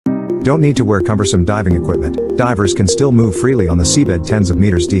Don't need to wear cumbersome diving equipment. Divers can still move freely on the seabed tens of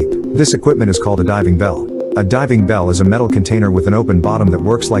meters deep. This equipment is called a diving bell. A diving bell is a metal container with an open bottom that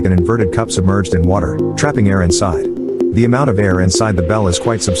works like an inverted cup submerged in water, trapping air inside. The amount of air inside the bell is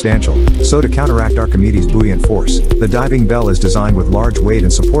quite substantial, so to counteract Archimedes' buoyant force, the diving bell is designed with large weight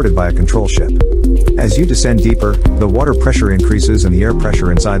and supported by a control ship. As you descend deeper, the water pressure increases and the air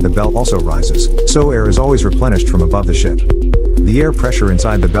pressure inside the bell also rises, so air is always replenished from above the ship. The air pressure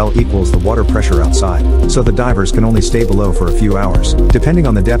inside the bell equals the water pressure outside, so the divers can only stay below for a few hours, depending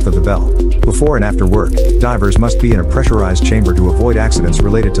on the depth of the bell. Before and after work, divers must be in a pressurized chamber to avoid accidents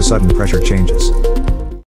related to sudden pressure changes.